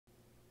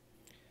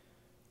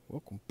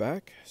Welcome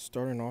back.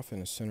 Starting off in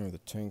the center of the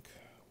tank,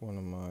 one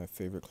of my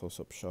favorite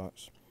close-up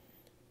shots.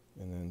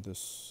 And then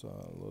this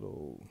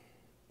little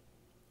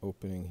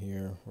opening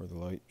here where the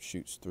light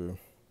shoots through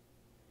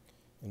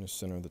in the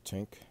center of the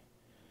tank.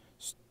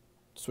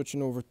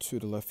 Switching over to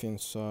the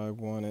left-hand side,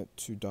 wanted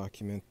to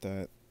document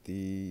that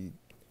the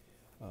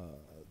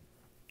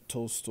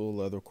toadstool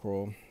leather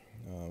coral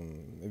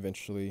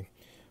eventually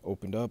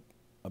opened up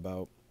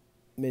about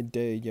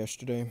midday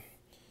yesterday.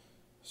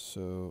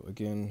 So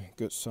again,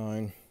 good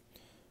sign.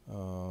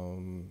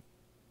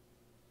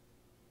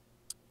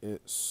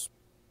 It's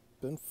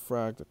been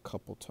fragged a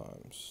couple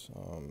times,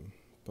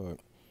 but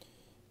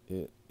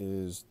it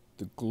is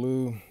the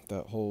glue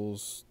that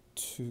holds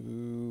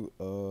two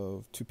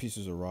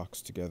pieces of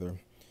rocks together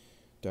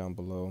down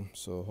below.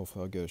 So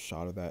hopefully I'll get a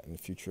shot of that in the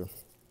future.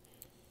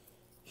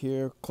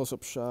 Here,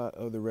 close-up shot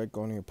of the red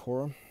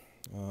Goniopora.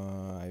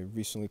 I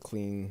recently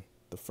cleaned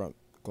the front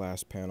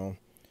glass panel,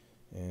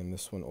 and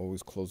this one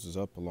always closes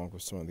up along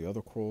with some of the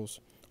other corals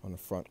on the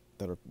front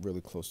that are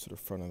really close to the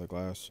front of the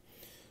glass.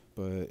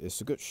 But it's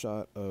a good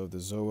shot of the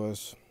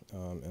zoas,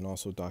 and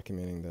also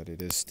documenting that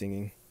it is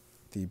stinging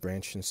the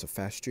branching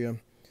Sophastria.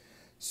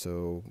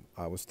 So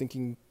I was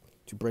thinking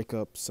to break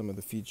up some of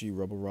the Fiji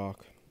rubble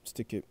rock,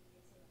 stick it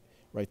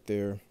right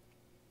there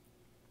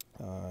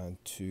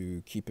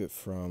to keep it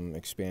from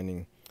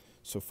expanding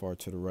so far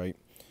to the right.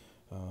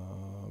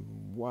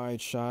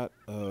 Wide shot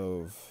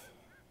of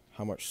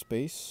how much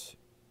space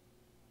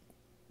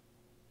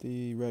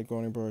the red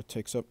Goniopora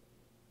takes up,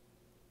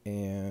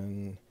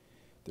 and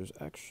there's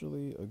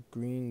actually a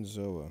green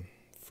zoa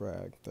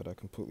frag that I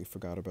completely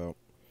forgot about.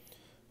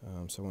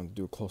 So I wanted to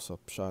do a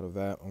close-up shot of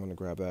that. I'm going to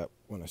grab that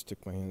when I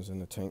stick my hands in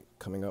the tank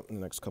coming up in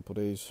the next couple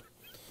days.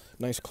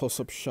 Nice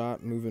close-up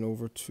shot moving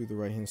over to the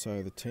right-hand side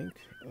of the tank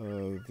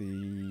of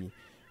the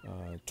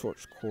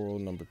torch coral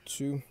number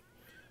 2.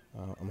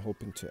 I'm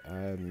hoping to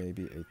add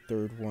maybe a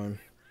third one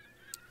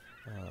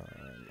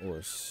or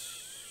a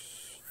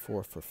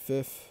fourth or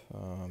fifth,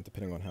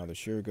 depending on how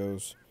this year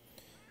goes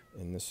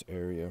in this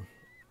area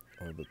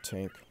of the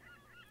tank.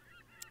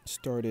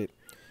 Started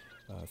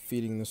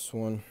feeding this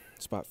one,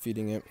 spot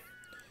feeding it,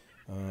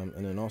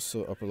 and then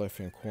also upper left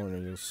hand corner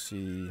you'll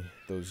see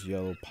those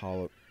yellow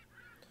polyp,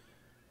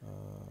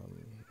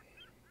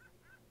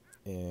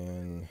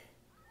 and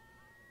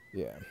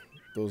yeah,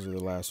 those are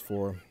the last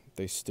 4.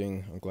 They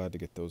sting. I'm glad to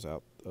get those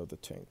out of the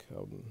tank.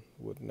 I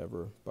would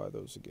never buy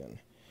those again.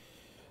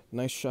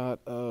 Nice shot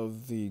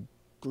of the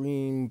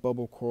green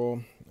bubble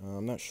coral.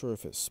 I'm not sure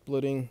if it's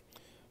splitting,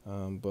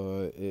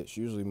 but it's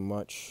usually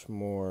much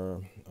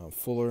more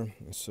fuller,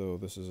 and so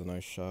this is a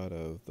nice shot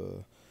of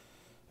the,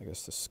 I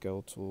guess, the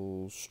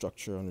skeletal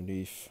structure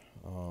underneath.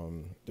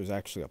 There's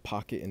actually a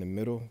pocket in the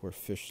middle where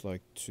fish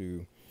like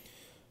to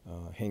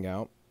hang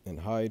out and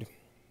hide.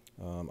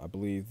 I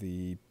believe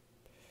the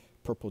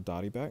purple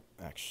dottyback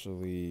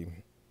actually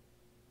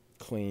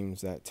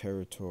claims that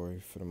territory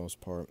for the most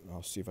part.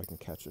 I'll see if I can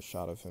catch a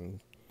shot of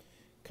him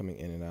coming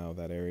in and out of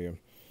that area.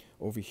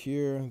 Over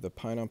here, the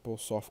pineapple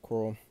soft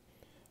coral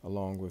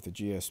along with the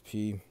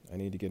GSP. I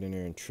need to get in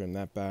there and trim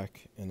that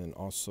back, and then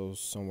also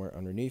somewhere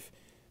underneath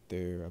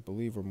there I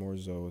believe are more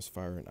zoas,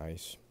 fire and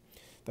ice.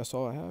 That's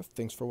all I have.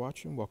 Thanks for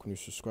watching. Welcome new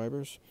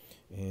subscribers,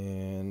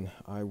 and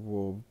I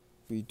will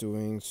be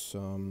doing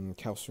some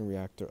calcium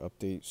reactor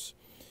updates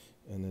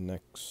in the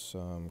next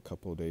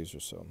couple of days or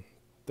so.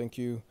 Thank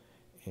you,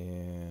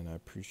 and I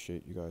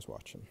appreciate you guys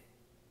watching.